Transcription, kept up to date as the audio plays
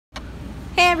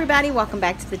Hey everybody, welcome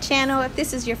back to the channel. If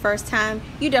this is your first time,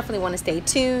 you definitely want to stay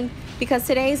tuned because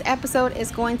today's episode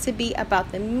is going to be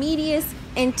about the meatiest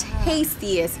and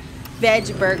tastiest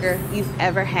veg burger you've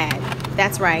ever had.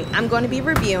 That's right, I'm going to be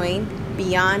reviewing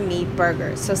Beyond Meat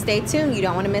burgers. So stay tuned, you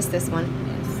don't want to miss this one.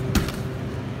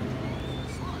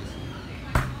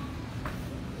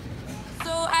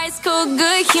 So ice cold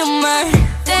good humor.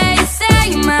 They say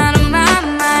I'm out of my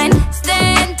mind,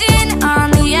 standing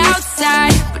on the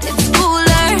outside, but it's cooler,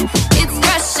 it's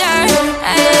fresher.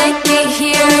 I like it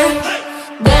here.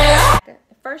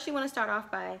 First, you want to start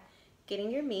off by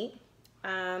getting your meat.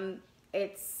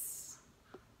 It's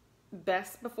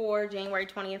best before January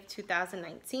 20th,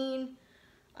 2019.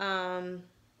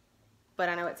 But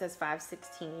I know it says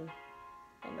 5/16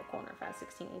 in the corner,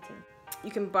 5/16/18.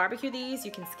 You can barbecue these,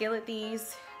 you can skillet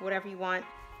these, whatever you want.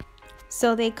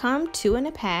 So they come 2 in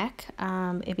a pack.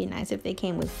 It'd be nice if they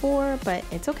came with 4, but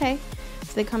it's okay.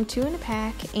 So they come 2 in a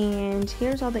pack, and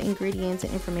here's all the ingredients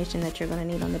and information that you're going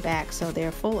to need on the back. So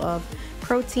they're full of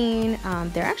protein.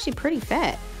 They're actually pretty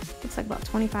fat. Looks like about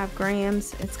 25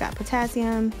 grams. It's got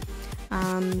potassium,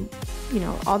 you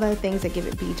know, all the things that give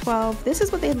it B12. This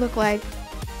is what they look like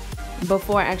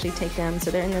before I actually take them.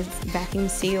 So they're in this vacuum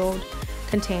sealed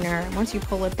container. Once you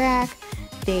pull it back,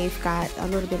 they've got a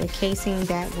little bit of casing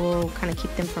that will kind of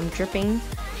keep them from dripping.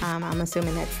 I'm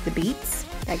assuming that's the beets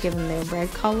that give them their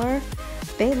red color.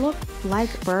 They look like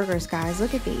burgers, guys.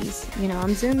 Look at these. You know,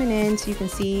 I'm zooming in so you can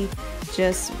see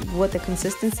just what the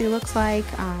consistency looks like.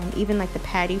 Even like the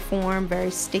patty form, very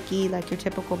sticky like your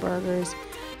typical burgers.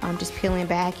 Just peeling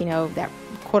back, you know, that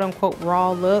quote-unquote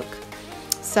raw look.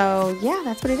 So yeah,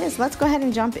 that's what it is. Let's go ahead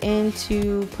and jump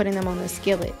into putting them on the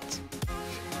skillet.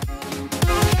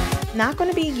 Not going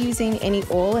to be using any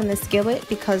oil in the skillet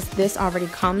because this already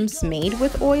comes made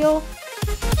with oil.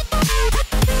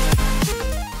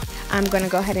 I'm going to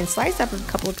go ahead and slice up a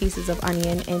couple of pieces of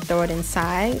onion and throw it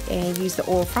inside and use the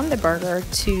oil from the burger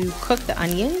to cook the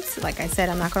onions. Like I said,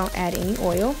 I'm not going to add any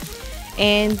oil.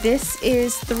 And this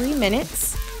is 3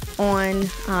 minutes on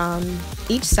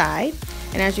each side.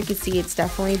 And as you can see, it's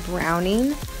definitely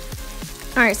browning.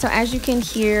 All right, so as you can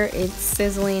hear, it's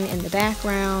sizzling in the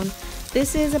background.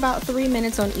 This is about 3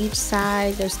 minutes on each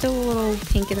side. There's still a little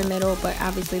pink in the middle, but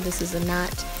obviously this is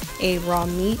not a raw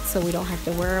meat, so we don't have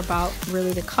to worry about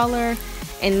really the color.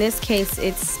 In this case,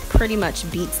 it's pretty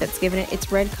much beets that's giving it its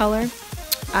red color.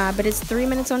 But it's 3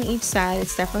 minutes on each side.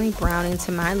 It's definitely browning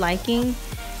to my liking.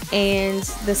 And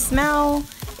the smell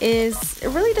is, it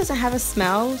really doesn't have a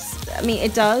smell. I mean,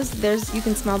 it does. You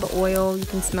can smell the oil, you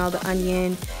can smell the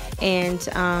onion, and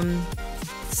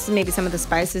maybe some of the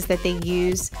spices that they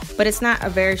use, but it's not a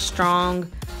very strong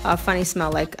funny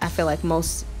smell like I feel like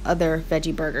most other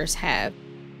veggie burgers have.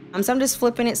 So I'm just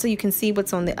flipping it so you can see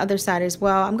what's on the other side as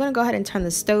well. I'm gonna go ahead and turn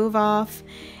the stove off,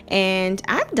 and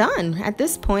I'm done at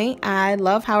this point. I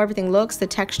love how everything looks. The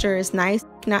texture is nice,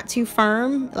 not too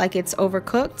firm like it's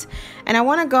overcooked. And I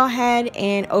want to go ahead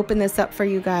and open this up for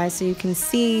you guys so you can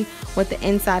see what the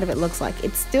inside of it looks like.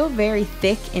 It's still very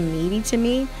thick and meaty to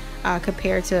me.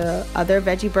 Compared to other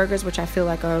veggie burgers, which I feel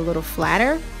like are a little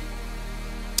flatter.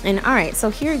 And all right,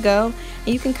 so here you go. And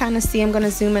you can kind of see, I'm going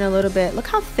to zoom in a little bit. Look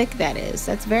how thick that is.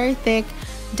 That's very thick,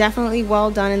 definitely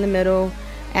well done in the middle,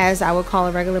 as I would call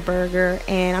a regular burger.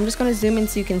 And I'm just going to zoom in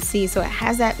so you can see. So it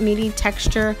has that meaty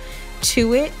texture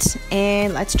to it,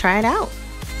 and let's try it out.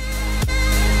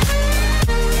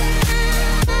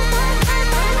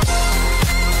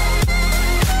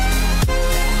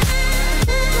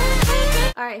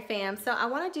 Alright fam, so I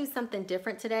want to do something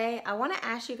different today. I want to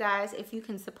ask you guys if you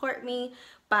can support me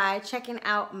by checking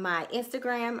out my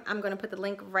Instagram. I'm going to put the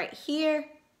link right here.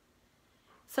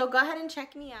 So go ahead and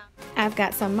check me out. I've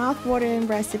got some mouth-watering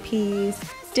recipes,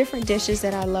 different dishes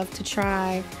that I love to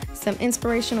try, some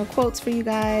inspirational quotes for you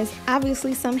guys,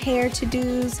 obviously some hair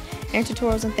to-dos and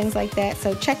tutorials and things like that.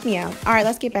 So check me out. All right,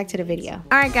 let's get back to the video.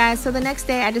 All right guys, so the next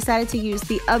day I decided to use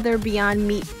the other Beyond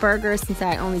Meat burger since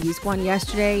I only used one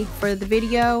yesterday for the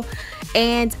video.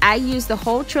 And I used the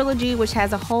whole trilogy, which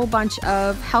has a whole bunch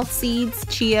of health seeds,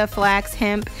 chia, flax,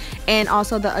 hemp, and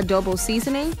also the adobo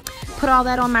seasoning. Put all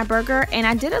that on my burger, and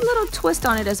I did a little twist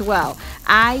on it as well.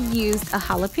 I used a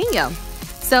jalapeno.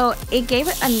 So it gave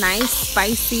it a nice,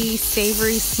 spicy,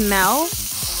 savory smell.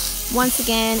 Once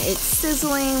again, it's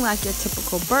sizzling like your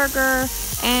typical burger,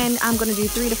 and I'm gonna do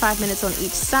 3 to 5 minutes on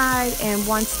each side. And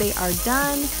once they are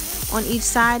done on each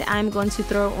side, I'm going to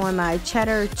throw on my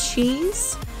cheddar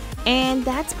cheese. And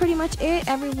that's pretty much it,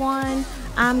 everyone.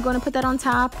 I'm going to put that on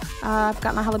top. I've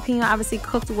got my jalapeno obviously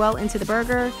cooked well into the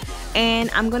burger.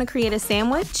 And I'm going to create a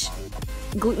sandwich,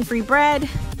 gluten-free bread,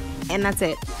 and that's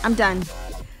it. I'm done.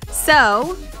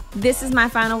 So This is my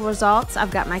final results.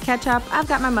 I've got my ketchup, I've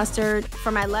got my mustard.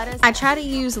 For my lettuce, I try to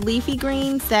use leafy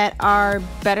greens that are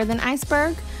better than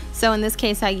iceberg. So in this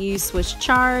case, I use Swiss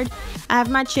chard. I have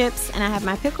my chips and I have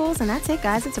my pickles, and that's it,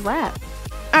 guys. It's a wrap.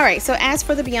 All right, so as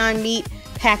for the Beyond Meat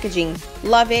packaging,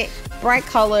 love it. Bright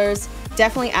colors,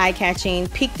 definitely eye-catching.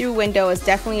 Peek-through window is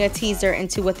definitely a teaser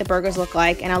into what the burgers look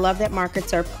like, and I love that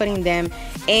markets are putting them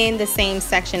in the same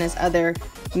section as other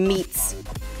meats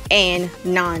and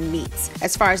non-meats.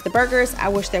 As far as the burgers, I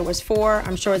wish there was 4.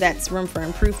 I'm sure that's room for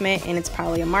improvement, and it's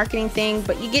probably a marketing thing,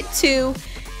 but you get 2.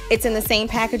 It's in the same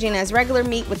packaging as regular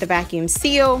meat with the vacuum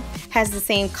seal, has the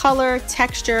same color,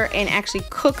 texture, and actually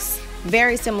cooks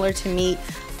very similar to meat.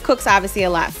 Cooks obviously a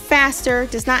lot faster,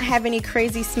 does not have any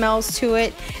crazy smells to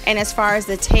it, and as far as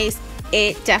the taste,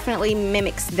 it definitely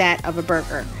mimics that of a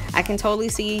burger. I can totally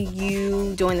see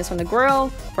you doing this on the grill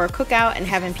for a cookout and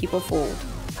having people fooled.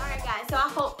 Alright guys, so I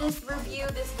hope this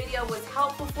video was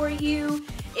helpful for you.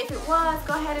 If it was,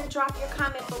 go ahead and drop your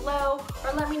comment below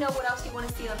or let me know what else you want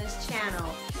to see on this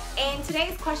channel. And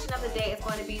today's question of the day is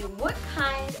going to be, what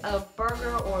kind of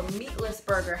burger or meatless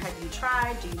burger have you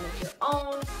tried? Do you make your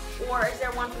own? Or is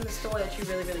there one from the store that you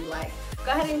really, really like?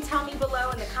 Go ahead and tell me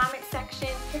below in the comment section.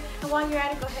 And while you're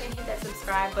at it, go ahead and hit that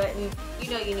subscribe button.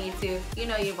 You know you need to. You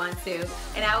know you want to.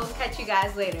 And I will catch you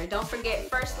guys later. Don't forget,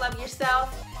 first love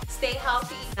yourself. Stay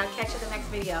healthy. I'll catch you in the next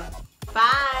video.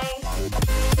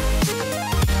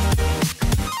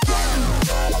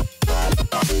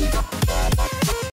 Bye.